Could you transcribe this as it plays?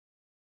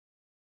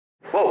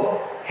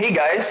Hey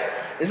guys,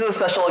 this is a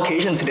special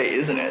occasion today,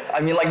 isn't it?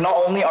 I mean, like, not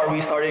only are we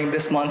starting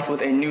this month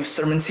with a new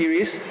sermon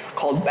series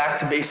called Back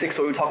to Basics,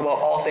 where we talk about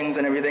all things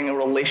and everything in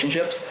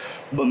relationships,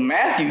 but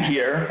Matthew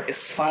here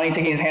is finally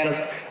taking his hand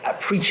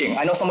at preaching.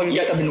 I know some of you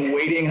guys have been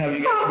waiting, have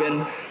you guys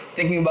been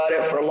thinking about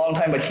it for a long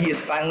time, but he is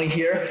finally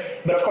here.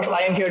 But of course,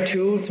 I am here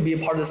too to be a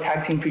part of this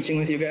tag team preaching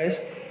with you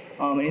guys.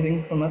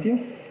 Anything from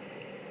Matthew?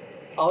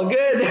 All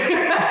good.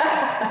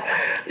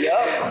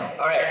 Yeah.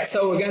 All right,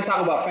 so we're going to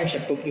talk about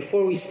friendship, but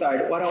before we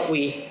start, why don't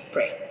we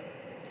pray?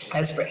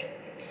 Let's pray.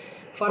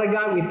 Father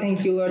God, we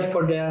thank you, Lord,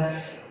 for the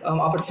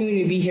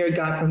opportunity to be here,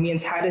 God, for me and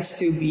Titus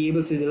to be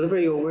able to deliver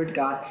your word,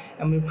 God.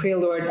 And we pray,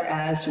 Lord,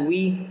 as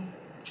we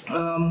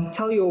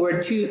tell your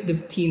word to the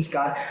teens,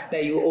 God,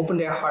 that you open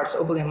their hearts,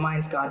 open their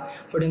minds, God,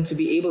 for them to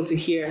be able to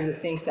hear the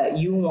things that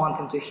you want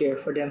them to hear,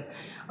 for them,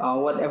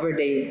 whatever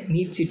they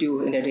need to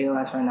do in their daily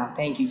lives right now.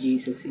 Thank you,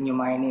 Jesus. In your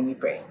mighty name we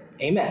pray.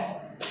 Amen.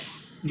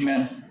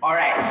 Amen. All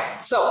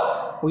right.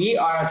 So we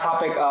are on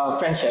topic of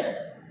friendship,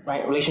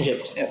 right?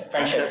 Relationships,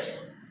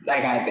 friendships,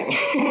 that kind of thing.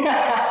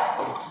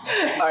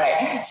 All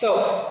right.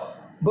 So,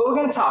 but we're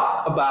going to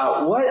talk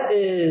about what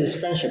is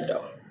friendship,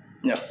 though.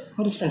 Yeah.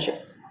 What is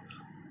friendship?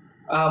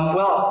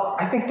 Well,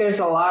 I think there's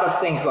a lot of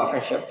things about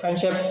friendship. Type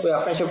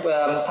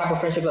of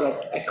friendship are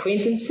like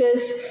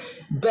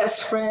acquaintances,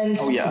 best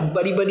friends,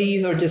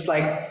 buddies, or just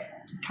like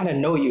kind of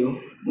know you.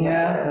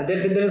 Yeah.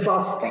 There's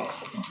lots of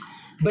things.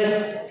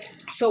 But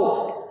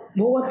so,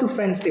 what do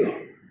friends do?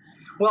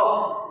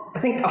 Well, I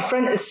think a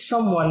friend is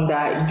someone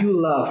that you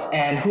love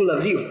and who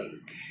loves you.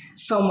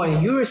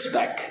 Someone you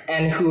respect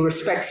and who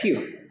respects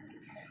you.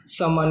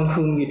 Someone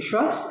whom you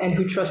trust and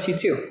who trusts you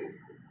too.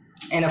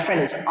 And a friend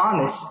is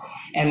honest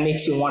and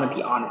makes you want to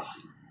be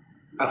honest.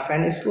 A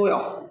friend is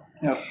loyal.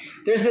 Yep.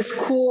 There's this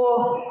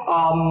cool,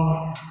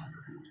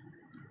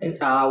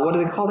 what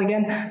is it called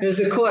again? There's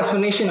a cool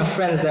explanation of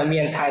friends that me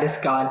and Titus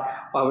got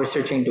while we're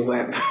searching the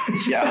web.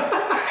 Yeah.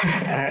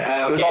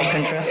 Okay. It was on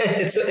Pinterest.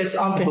 It's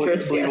on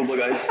Pinterest. Believable,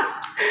 yes. guys.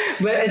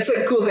 But it's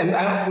a cool thing.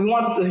 We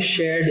want to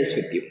share this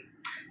with you.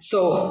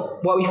 So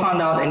what we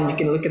found out, and you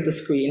can look at the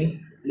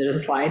screen, there's a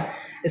slide.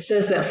 It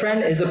says that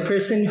friend is a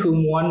person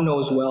whom one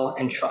knows well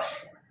and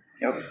trusts.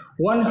 Yep.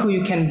 One who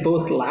you can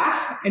both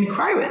laugh and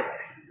cry with.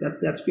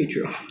 That's pretty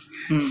true.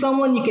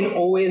 Someone you can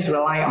always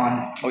rely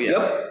on. Oh, yeah.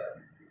 Yep.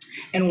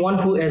 And one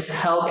who is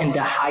held in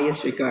the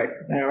highest regard.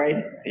 Is that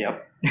right?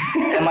 Yep.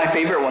 And my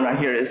favorite one right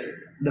here is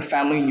the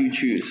family you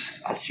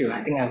choose. That's true.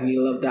 I think I really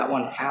love that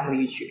one. Family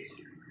you choose.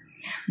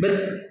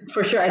 But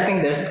for sure, I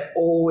think there's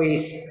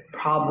always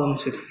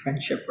problems with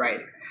friendship, right?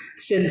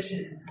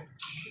 Since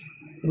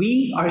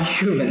we are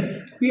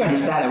humans, we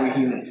understand that we're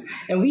humans.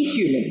 And we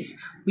humans,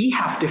 we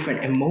have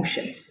different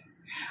emotions.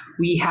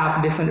 We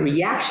have different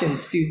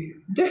reactions to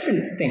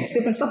different things,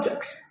 different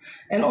subjects.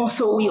 And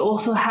also, we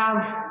also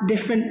have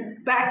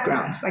different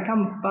backgrounds. Like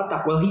I'm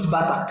Batak. Well, he's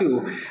Batak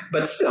too.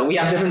 But still, we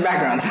have different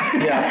backgrounds.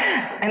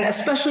 Yeah. And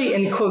especially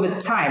in COVID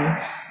time,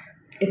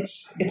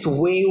 it's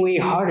way, way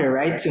harder,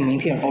 right, to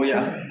maintain a friendship.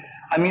 Oh, yeah.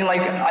 I mean,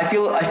 like, I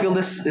feel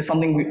this is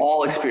something we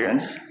all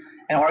experience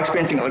and are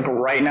experiencing like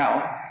right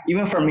now.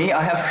 Even for me,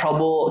 I have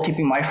trouble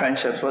keeping my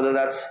friendships, whether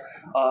that's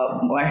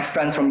my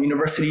friends from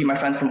university, my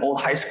friends from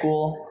old high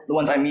school, the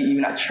ones I meet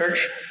even at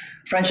church.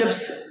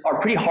 Friendships are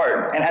pretty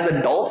hard, and as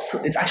adults,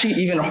 it's actually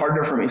even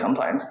harder for me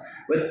sometimes.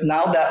 With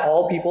now that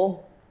all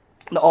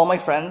my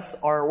friends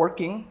are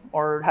working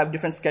or have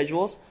different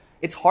schedules,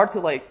 it's hard to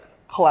like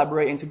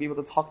collaborate and to be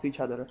able to talk to each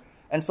other.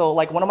 And so,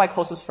 like one of my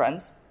closest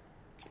friends,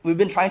 we've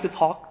been trying to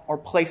talk or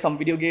play some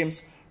video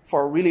games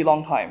for a really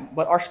long time,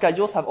 but our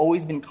schedules have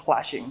always been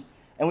clashing,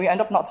 and we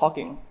end up not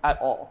talking at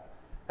all.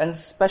 And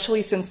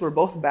especially since we're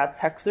both bad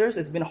texters,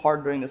 it's been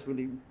hard during this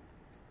really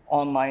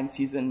online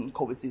season,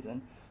 COVID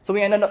season. So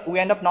we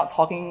end up not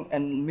talking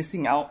and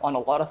missing out on a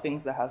lot of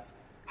things that have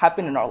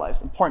happened in our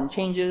lives, important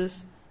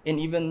changes, and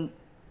even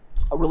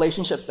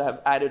relationships that have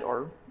added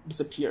or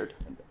disappeared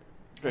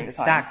during the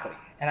time. Exactly,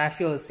 and I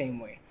feel the same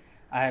way.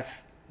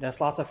 There's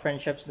lots of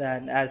friendships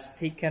that has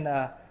taken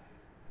a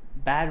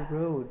bad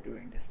road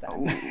during this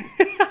time.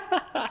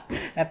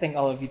 I think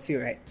all of you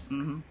too, right?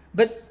 Mm-hmm.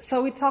 But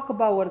so we talk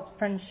about what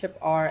friendship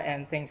are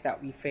and things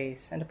that we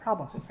face and the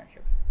problems with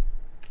friendship.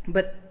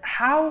 But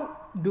how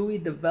do we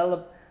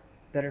develop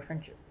better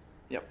friendship?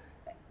 Yep.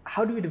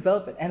 How do we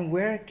develop it, and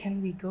where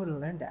can we go to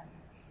learn that?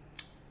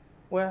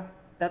 Well,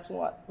 that's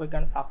what we're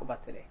going to talk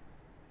about today.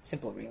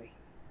 Simple, really.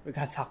 We're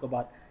going to talk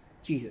about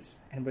Jesus,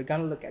 and we're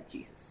going to look at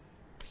Jesus.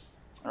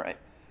 All right.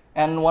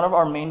 And one of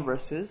our main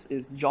verses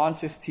is John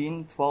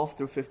 15, 12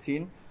 through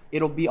 15.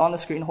 It'll be on the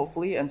screen,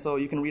 hopefully, and so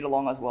you can read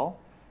along as well.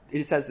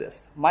 It says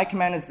this: "My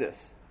command is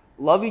this,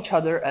 love each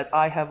other as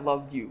I have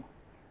loved you.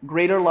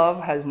 Greater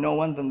love has no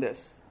one than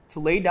this, to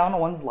lay down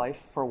one's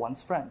life for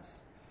one's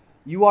friends.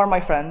 You are my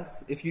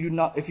friends. If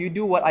you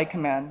do what I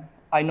command,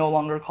 I no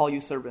longer call you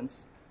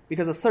servants,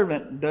 because a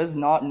servant does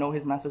not know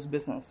his master's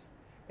business.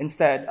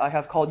 Instead, I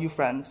have called you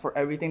friends, for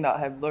everything that I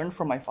have learned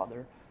from my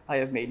Father, I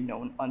have made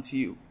known unto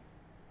you."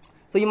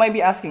 So you might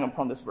be asking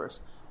from this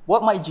verse,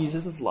 what might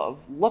Jesus'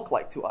 love look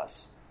like to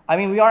us? I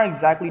mean, we aren't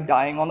exactly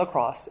dying on the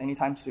cross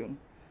anytime soon.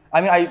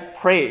 I mean, I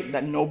pray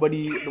that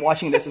nobody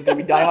watching this is going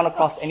to be dying on a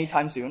cross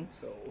anytime soon.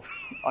 So,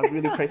 I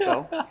really pray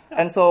so.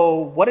 And so,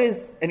 what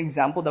is an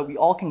example that we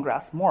all can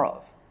grasp more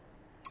of?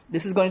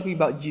 This is going to be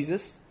about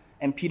Jesus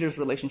and Peter's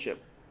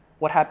relationship.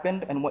 What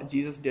happened and what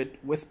Jesus did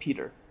with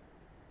Peter.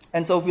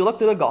 And so, if we look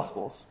through the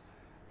Gospels,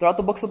 throughout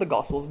the books of the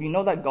Gospels, we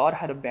know that God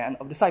had a band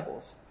of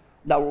disciples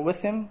that were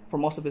with him for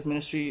most of his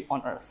ministry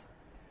on earth.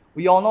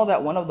 We all know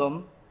that one of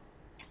them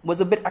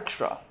was a bit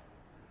extra.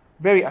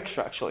 Very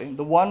extra, actually.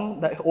 The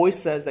one that always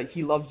says that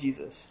he loved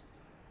Jesus.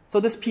 So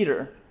this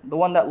Peter, the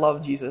one that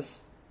loved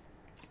Jesus,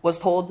 was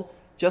told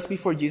just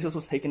before Jesus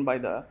was taken by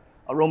the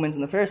Romans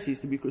and the Pharisees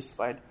to be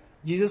crucified,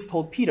 Jesus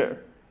told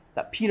Peter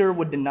that Peter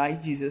would deny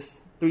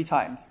Jesus 3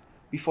 times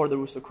before the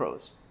rooster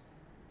crows.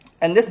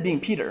 And this being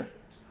Peter,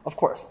 of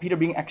course, Peter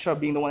being extra,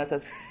 being the one that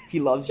says he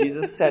loves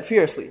Jesus, said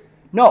fiercely,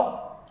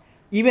 "No,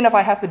 even if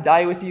I have to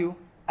die with you,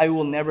 I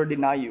will never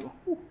deny you."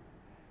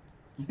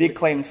 Big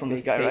claims from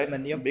this guy,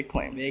 right? Yep. Big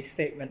claims. Big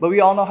statement. But we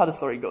all know how the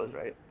story goes,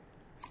 right?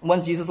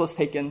 Once Jesus was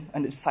taken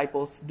and the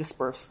disciples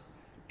dispersed,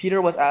 Peter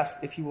was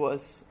asked if he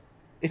was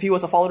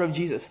a follower of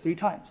Jesus 3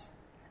 times.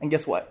 And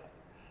guess what?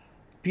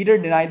 Peter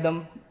denied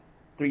them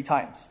 3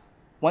 times.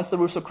 Once the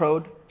rooster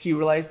crowed, he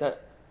realized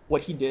that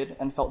what he did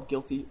and felt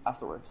guilty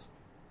afterwards.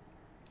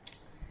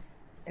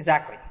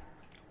 Exactly.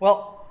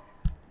 Well,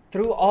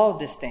 through all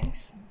these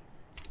things,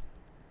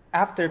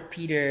 after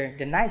Peter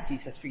denied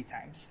Jesus 3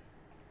 times,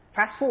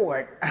 fast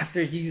forward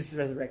after Jesus'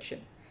 resurrection,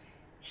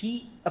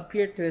 he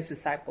appeared to his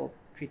disciple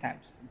 3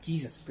 times.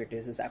 Jesus appeared to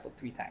his disciple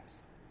 3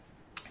 times.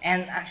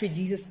 And actually,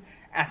 Jesus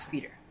asked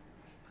Peter,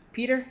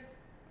 "Peter,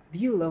 do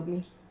you love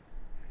me?"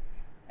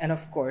 And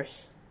of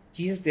course,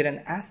 Jesus didn't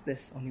ask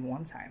this only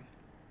 1 time,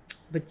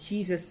 but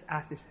Jesus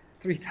asked this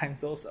 3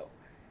 times also.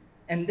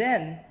 And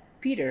then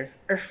Peter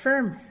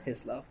affirms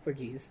his love for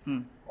Jesus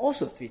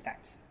also 3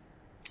 times.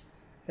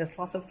 There's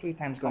lots of 3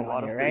 times going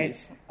on here, right?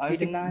 3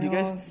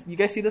 denials. You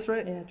guys see this,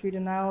 right? Yeah, 3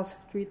 denials,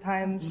 3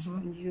 times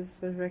in Jesus'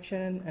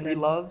 resurrection. And 3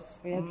 loves.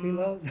 Yeah, 3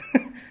 loves.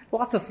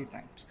 Lots of 3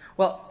 times.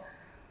 Well,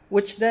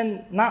 which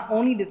then not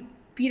only did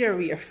Peter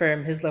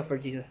reaffirm his love for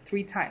Jesus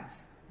 3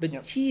 times, but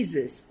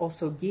Jesus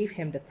also gave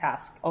him the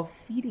task of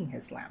feeding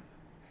his lamb,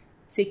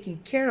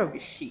 taking care of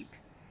his sheep,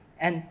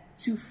 and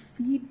to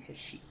feed his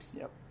sheep.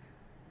 Yep.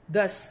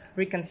 Thus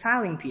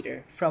reconciling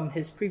Peter from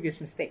his previous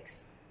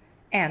mistakes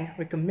and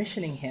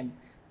recommissioning him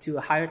to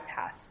a higher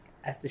task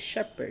as the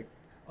shepherd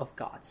of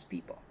God's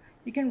people.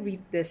 You can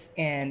read this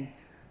in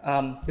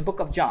the book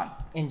of John,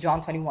 in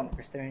John 21,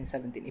 verse 13 and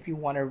 17, if you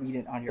want to read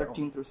it on your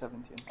 13 own. through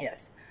 17.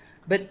 Yes.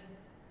 But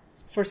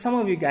for some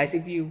of you guys,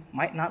 if you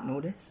might not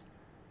notice,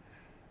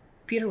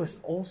 Peter was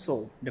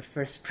also the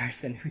first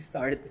person who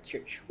started the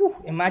church. Whew,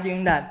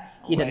 imagine that.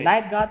 He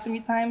denied God 3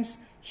 times,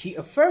 he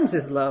affirms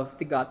his love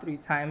to God 3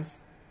 times,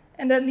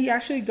 and then he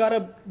actually got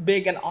a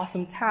big and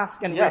awesome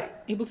task and were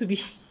able to be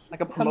like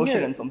a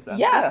promotion in some sense.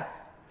 Yeah.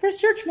 First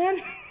church, man.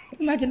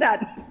 Imagine that.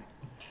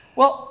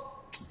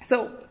 Well,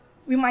 so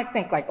we might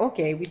think like,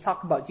 okay, we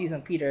talk about Jesus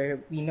and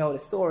Peter, we know the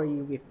story,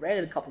 we've read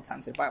it a couple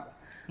times in the Bible.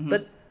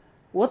 But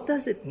what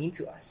does it mean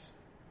to us?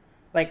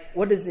 Like,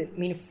 what does it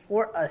mean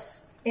for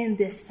us in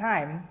this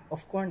time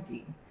of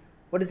quarantine?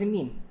 What does it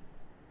mean?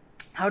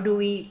 How do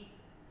we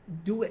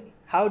do it?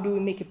 How do we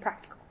make it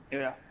practical?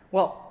 Yeah.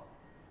 Well,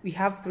 we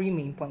have 3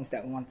 main points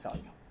that we want to tell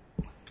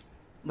you.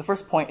 The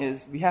first point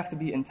is we have to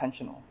be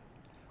intentional.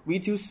 We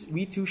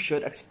too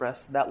should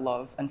express that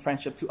love and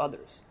friendship to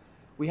others.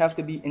 We have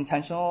to be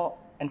intentional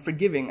and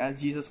forgiving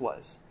as Jesus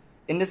was.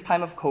 In this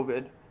time of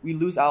COVID, we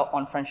lose out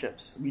on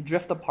friendships. We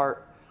drift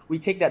apart. We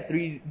take that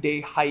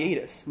 3-day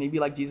hiatus, maybe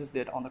like Jesus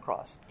did on the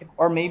cross.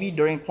 Or maybe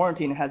during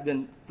quarantine it has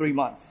been 3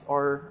 months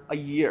or a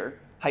year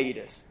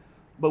hiatus.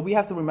 But we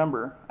have to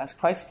remember, as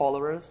Christ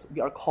followers, we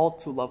are called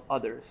to love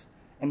others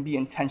and be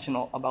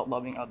intentional about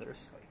loving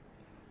others.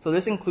 So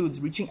this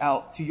includes reaching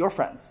out to your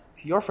friends,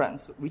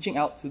 reaching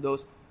out to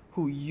those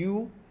who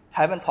you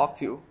haven't talked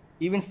to,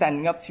 even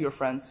standing up to your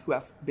friends who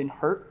have been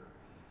hurt,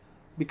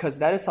 because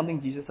that is something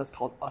Jesus has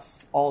called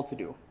us all to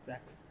do.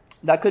 Exactly.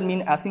 That could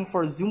mean asking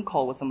for a Zoom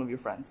call with some of your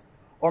friends,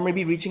 or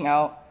maybe reaching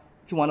out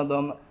to one of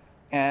them,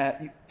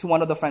 to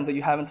one of the friends that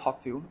you haven't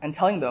talked to, and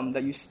telling them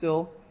that you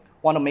still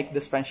want to make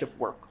this friendship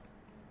work.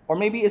 Or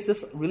maybe it's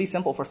just really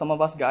simple for some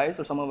of us guys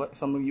or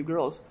some of you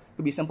girls. It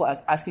could be simple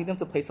as asking them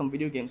to play some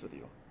video games with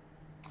you,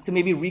 to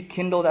maybe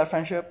rekindle that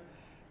friendship.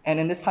 And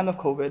in this time of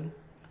COVID,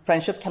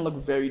 friendship can look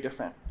very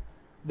different.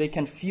 They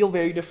can feel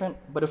very different,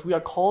 but if we are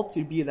called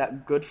to be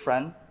that good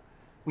friend,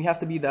 we have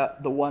to be the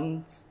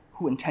ones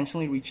who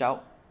intentionally reach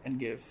out and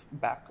give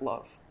back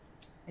love.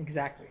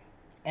 Exactly.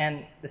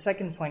 And the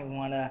second point we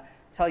want to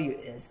tell you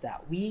is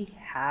that we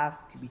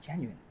have to be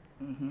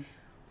genuine.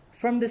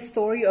 From the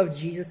story of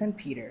Jesus and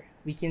Peter,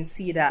 we can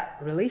see that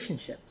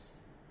relationships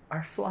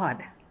are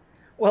flawed.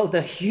 Well,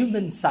 the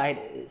human side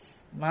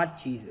is,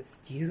 not Jesus.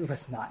 Jesus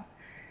was not,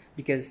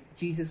 because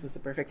Jesus was the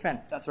perfect friend.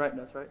 That's right.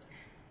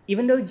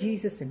 Even though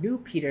Jesus knew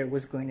Peter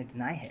was going to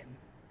deny him,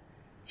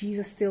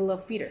 Jesus still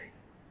loved Peter.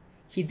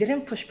 He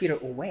didn't push Peter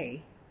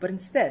away, But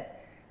instead,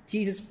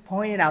 Jesus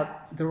pointed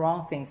out the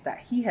wrong things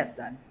that he has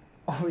done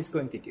or is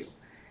going to do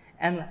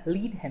and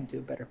lead him to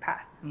a better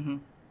path. Mm-hmm.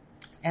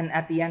 And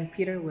at the end,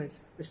 Peter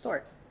was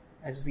restored,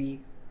 as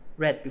we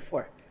read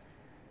before.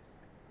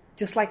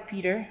 Just like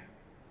Peter,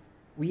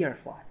 we are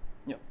flawed.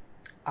 Yep.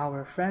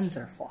 Our friends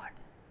are flawed.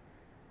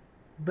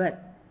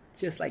 But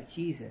just like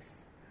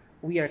Jesus,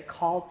 we are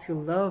called to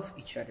love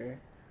each other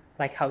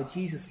like how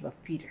Jesus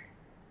loved Peter.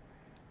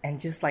 And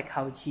just like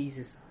how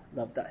Jesus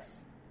loved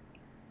us.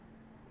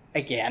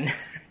 Again,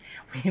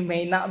 we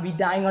may not be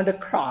dying on the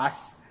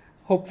cross,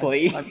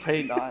 hopefully. I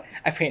pray not.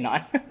 I pray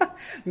not.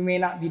 We may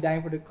not be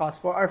dying for the cross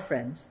for our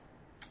friends,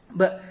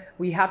 but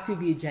we have to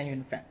be a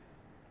genuine friend.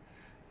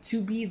 To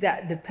be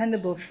that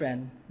dependable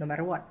friend no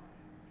matter what.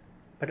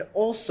 But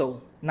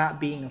also not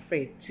being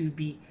afraid to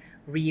be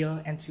real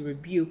and to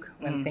rebuke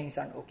when things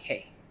aren't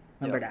okay.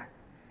 Remember that.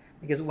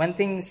 Because when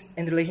things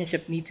in the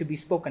relationship need to be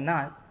spoken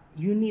out,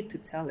 you need to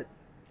tell it.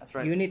 That's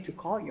right. You need to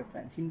call your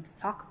friends. You need to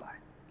talk about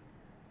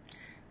it.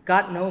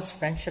 God knows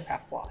friendship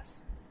have flaws.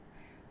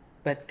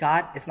 But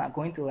God is not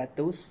going to let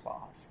those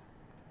flaws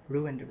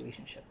ruin the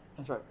relationship.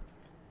 That's right.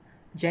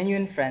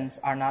 Genuine friends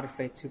are not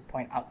afraid to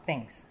point out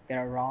things that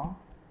are wrong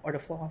or the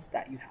flaws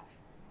that you have.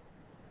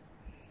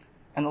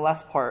 And the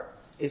last part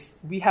is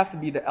we have to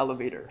be the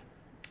elevator.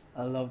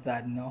 I love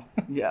that, no?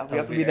 Yeah, we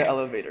have to be the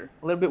elevator.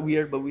 A little bit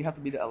weird, but we have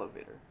to be the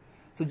elevator.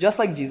 So just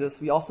like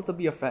Jesus, we also have to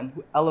be a friend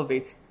who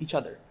elevates each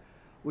other.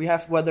 We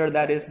have, whether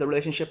that is the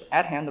relationship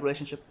at hand, the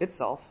relationship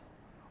itself,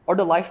 or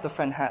the life the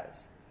friend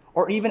has,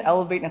 or even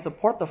elevate and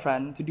support the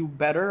friend to do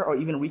better or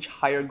even reach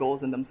higher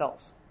goals in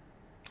themselves.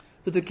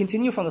 So to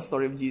continue from the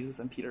story of Jesus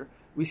and Peter,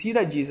 we see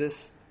that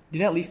Jesus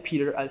didn't leave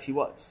Peter as he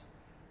was.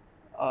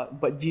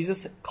 But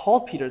Jesus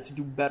called Peter to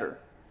do better,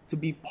 to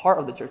be part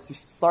of the church, to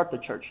start the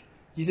church.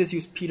 Jesus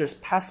used Peter's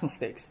past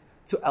mistakes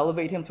to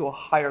elevate him to a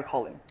higher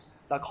calling,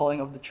 that calling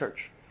of the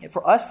church. Yep.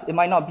 For us, it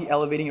might not be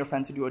elevating your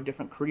friend to do a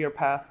different career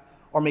path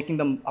or making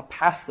them a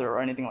pastor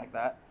or anything like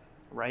that.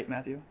 Right,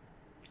 Matthew?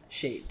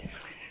 Shade.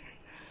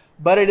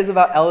 But it is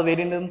about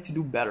elevating them to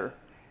do better.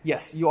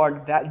 Yes, you are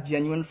that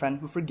genuine friend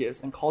who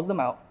forgives and calls them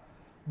out,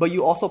 but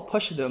you also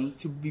push them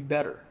to be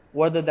better,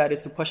 whether that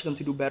is to push them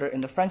to do better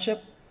in the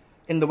friendship,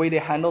 in the way they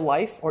handle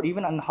life, or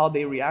even on how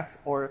they react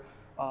or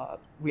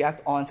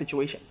react on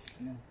situations.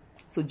 Amen.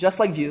 So just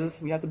like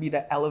Jesus, we have to be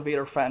that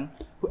elevator friend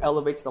who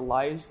elevates the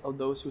lives of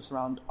those who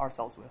surround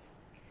ourselves with.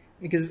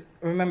 Because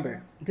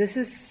remember, this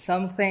is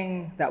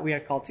something that we are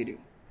called to do.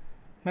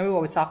 Remember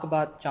what we talked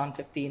about, John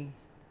 15,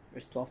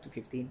 verse 12 to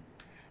 15?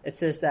 It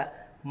says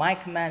that, my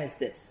command is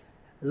this,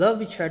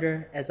 love each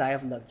other as I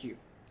have loved you.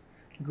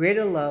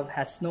 Greater love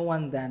has no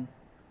one than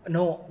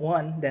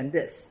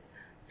this,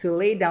 to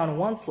lay down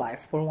one's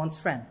life for one's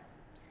friend.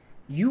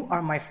 You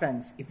are my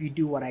friends if you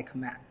do what I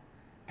command.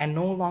 I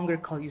no longer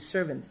call you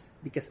servants,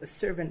 because a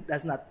servant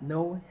does not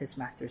know his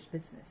master's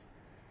business.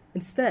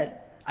 Instead,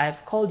 I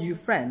have called you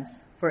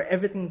friends, for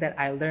everything that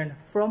I learned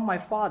from my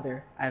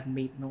Father I have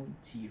made known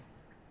to you.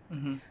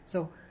 Mm-hmm.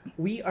 So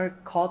we are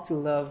called to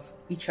love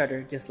each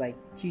other just like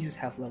Jesus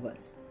has loved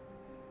us.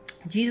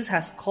 Jesus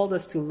has called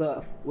us to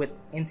love with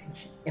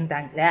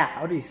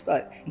how do you spell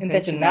it?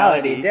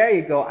 Intentionality. There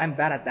you go. I'm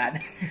bad at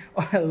that.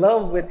 Or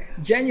love with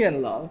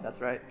genuine love. That's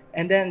right.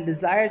 And then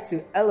desire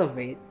to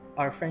elevate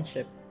our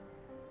friendship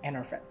and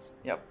our friends.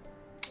 Yep.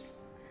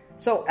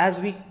 So as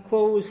we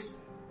close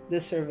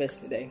this service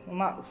today, well,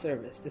 not the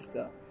service, just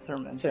the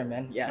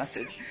sermon, yes.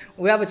 message.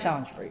 We have a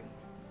challenge for you.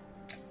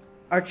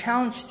 Our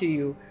challenge to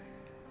you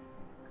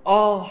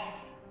all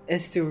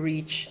is to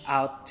reach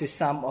out to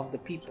some of the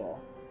people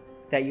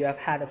that you have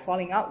had a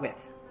falling out with,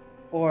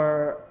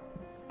 or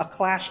a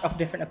clash of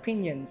different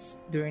opinions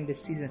during the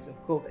seasons of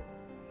COVID.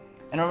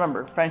 And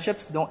remember,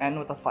 friendships don't end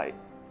with a fight,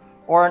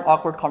 or an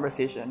awkward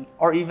conversation,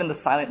 or even the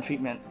silent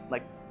treatment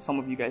like some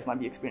of you guys might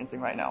be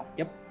experiencing right now.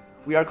 Yep.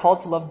 We are called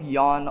to love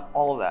beyond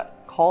all of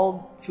that,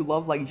 called to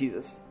love like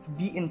Jesus, to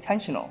be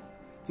intentional,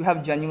 to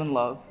have genuine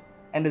love,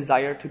 and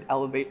desire to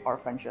elevate our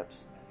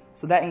friendships.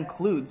 So that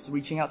includes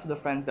reaching out to the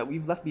friends that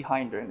we've left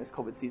behind during this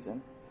COVID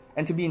season,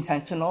 and to be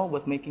intentional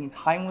with making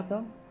time with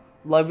them,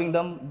 loving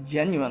them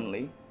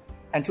genuinely,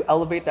 and to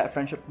elevate that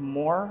friendship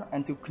more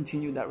and to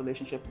continue that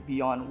relationship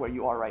beyond where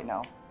you are right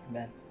now.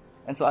 Amen.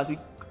 And so as we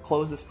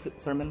close this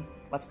sermon,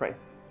 let's pray.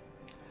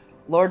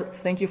 Lord,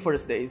 thank you for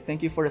this day.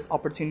 Thank you for this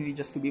opportunity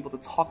just to be able to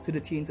talk to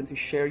the teens and to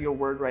share your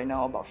word right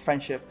now about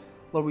friendship.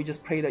 Lord, we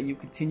just pray that you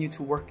continue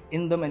to work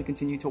in them and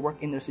continue to work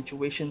in their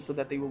situations so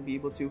that they will be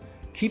able to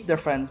keep their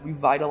friends,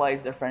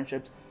 revitalize their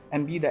friendships,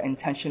 and be that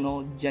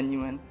intentional,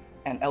 genuine,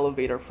 and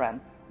elevator friend.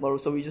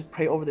 Lord, so we just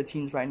pray over the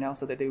teens right now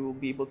so that they will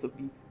be able to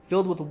be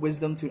filled with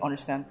wisdom to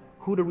understand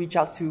who to reach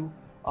out to,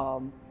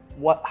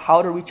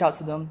 how to reach out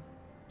to them,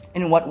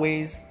 in what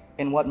ways,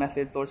 in what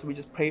methods, Lord. So we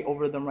just pray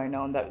over them right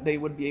now, and that they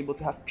would be able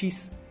to have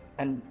peace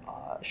and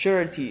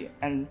surety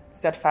and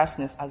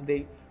steadfastness as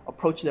they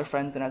approach their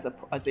friends and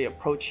as they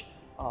approach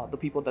the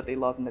people that they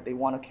love and that they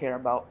want to care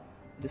about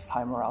this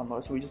time around,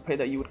 Lord. So we just pray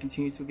that you would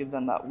continue to give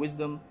them that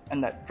wisdom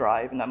and that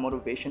drive and that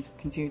motivation to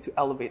continue to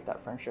elevate the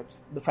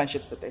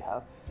friendships that they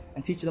have.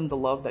 and teach them the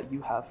love that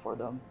you have for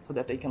them so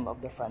that they can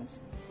love their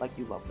friends like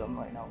you love them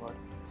right now, Lord.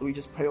 So we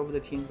just pray over the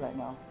teams right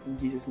now. In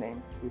Jesus'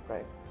 name we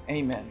pray.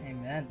 Amen.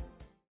 Amen.